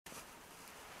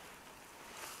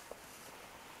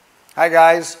Hi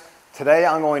guys, today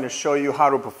I'm going to show you how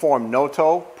to perform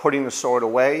Noto, putting the sword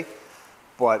away,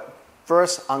 but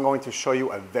first I'm going to show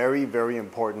you a very, very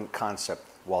important concept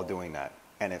while doing that,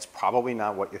 and it's probably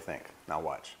not what you think. Now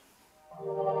watch.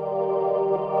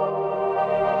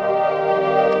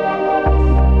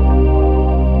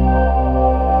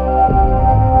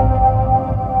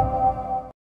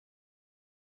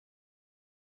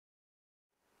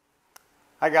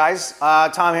 Hi guys,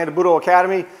 Tom here at the Budo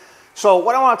Academy. So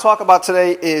what I want to talk about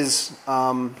today is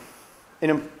an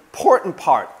important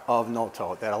part of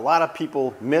Noto that a lot of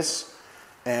people miss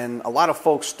and a lot of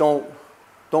folks don't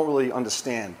really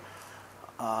understand.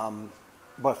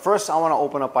 But first I want to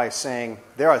open up by saying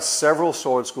there are several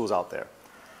sword schools out there.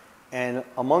 And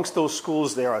amongst those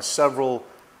schools there are several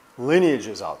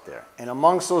lineages out there. And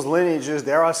amongst those lineages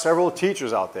there are several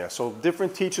teachers out there. So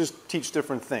different teachers teach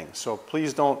different things. So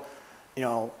please don't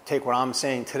take what I'm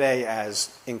saying today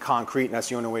as in concrete and that's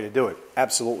the only way to do it.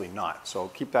 Absolutely not. So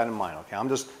keep that in mind, okay? I'm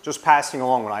just passing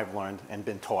along what I've learned and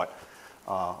been taught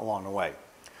along the way.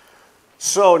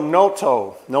 So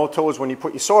Noto is when you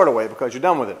put your sword away because you're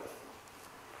done with it.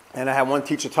 And I had one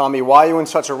teacher tell me, why are you in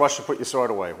such a rush to put your sword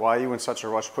away? Why are you in such a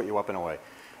rush to put your weapon away?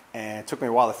 And it took me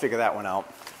a while to figure that one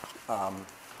out.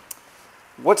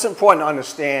 What's important to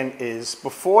understand is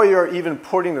before you're even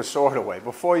putting the sword away,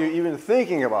 before you're even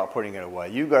thinking about putting it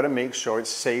away, you've got to make sure it's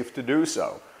safe to do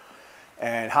so.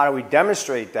 And how do we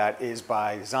demonstrate that is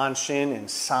by zanshin and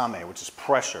same, which is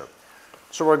pressure.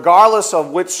 So regardless of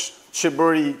which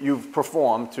shiburi you've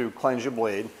performed to cleanse your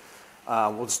blade,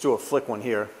 we'll just do a flick one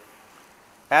here.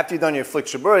 After you've done your flick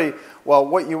shiburi, well,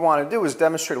 what you want to do is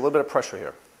demonstrate a little bit of pressure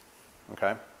here,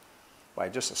 okay? By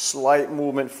just a slight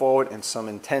movement forward and some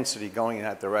intensity going in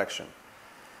that direction.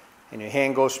 And your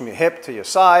hand goes from your hip to your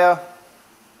saya.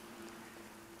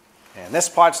 And this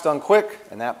part's done quick,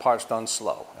 and that part's done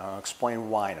slow. And I'll explain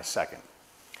why in a second.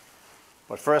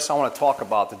 But first I want to talk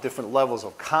about the different levels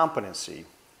of competency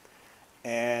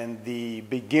and the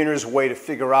beginner's way to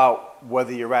figure out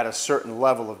whether you're at a certain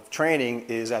level of training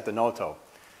is at the Noto,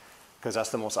 because that's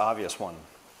the most obvious one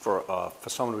for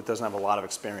someone who doesn't have a lot of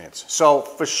experience. So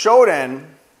for Shoden,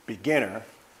 beginner,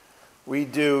 we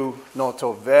do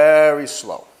Noto very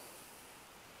slow.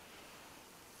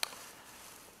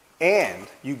 And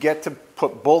you get to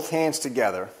put both hands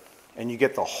together and you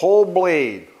get the whole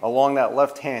blade along that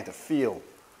left hand to feel,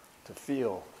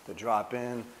 to drop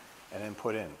in and then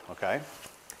put in, okay?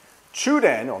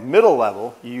 Chuden, or middle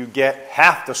level, you get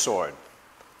half the sword.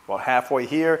 About halfway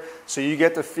here, so you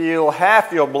get to feel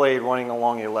half your blade running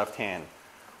along your left hand,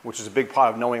 which is a big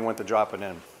part of knowing when to drop it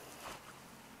in.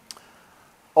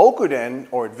 Okuden,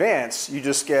 or advanced, you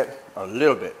just get a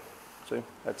little bit. See,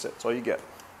 that's it, that's all you get.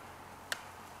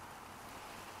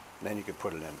 Then you can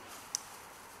put it in.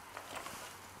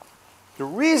 The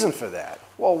reason for that,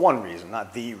 well, one reason,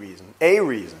 not the reason, a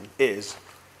reason is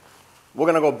we're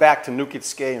going to go back to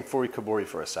Nukitsuke and Furikaburi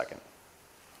for a second.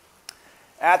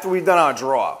 After we've done our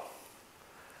draw,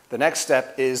 the next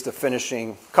step is the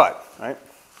finishing cut, right?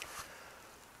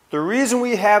 The reason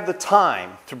we have the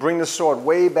time to bring the sword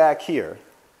way back here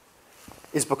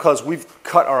is because we've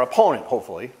cut our opponent,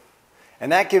 hopefully,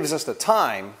 and that gives us the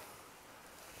time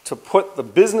to put the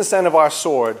business end of our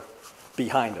sword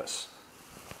behind us.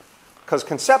 Because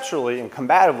conceptually and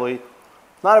combatively,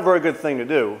 not a very good thing to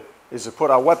do is to put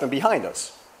our weapon behind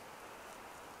us.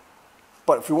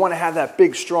 But if we want to have that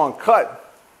big, strong cut,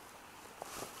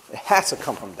 it has to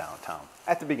come from downtown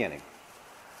at the beginning.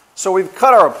 So we've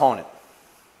cut our opponent.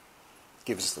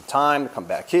 Gives us the time to come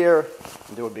back here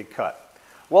and do a big cut.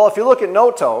 Well, if you look at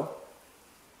Noto,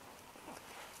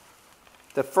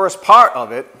 the first part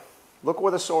of it, look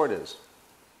where the sword is.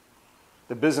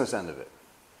 The business end of it.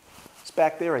 It's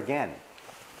back there again.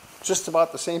 Just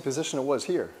about the same position it was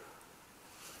here.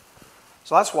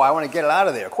 So that's why I want to get it out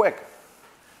of there quick.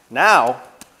 Now,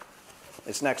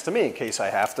 it's next to me in case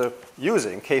I have to use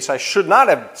it. In case I should not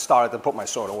have started to put my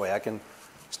sword away, I can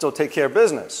still take care of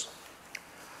business.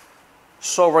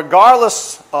 So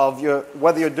regardless of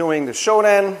whether you're doing the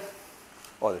Shoden,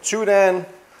 or the Chuden,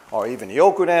 or even the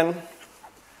Okuden,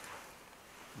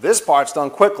 this part's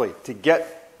done quickly to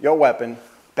get your weapon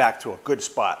back to a good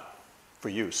spot for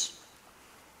use.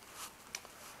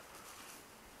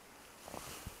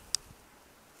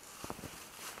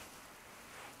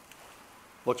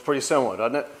 Looks pretty similar,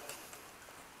 doesn't it?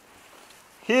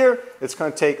 Here, it's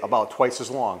going to take about twice as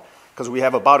long because we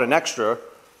have about an extra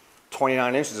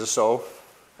 29 inches or so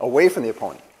away from the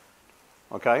opponent.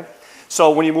 Okay?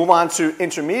 So when you move on to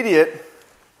intermediate,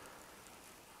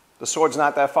 the sword's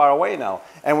not that far away now.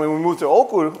 And when we move to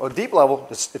Oku, or deep level,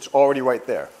 it's already right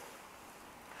there.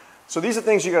 So these are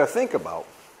things you got to think about.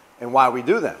 and why we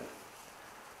do them.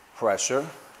 Pressure,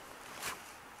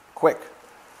 quick.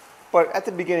 But at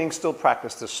the beginning, still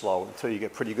practice this slow until you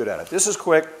get pretty good at it. This is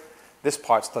quick. This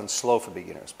part's done slow for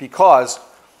beginners because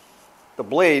the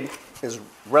blade is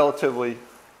relatively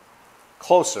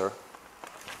closer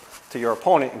to your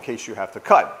opponent in case you have to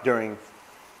cut during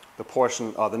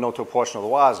the Noto portion of the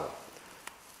waza.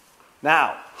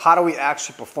 Now, how do we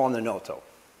actually perform the Noto?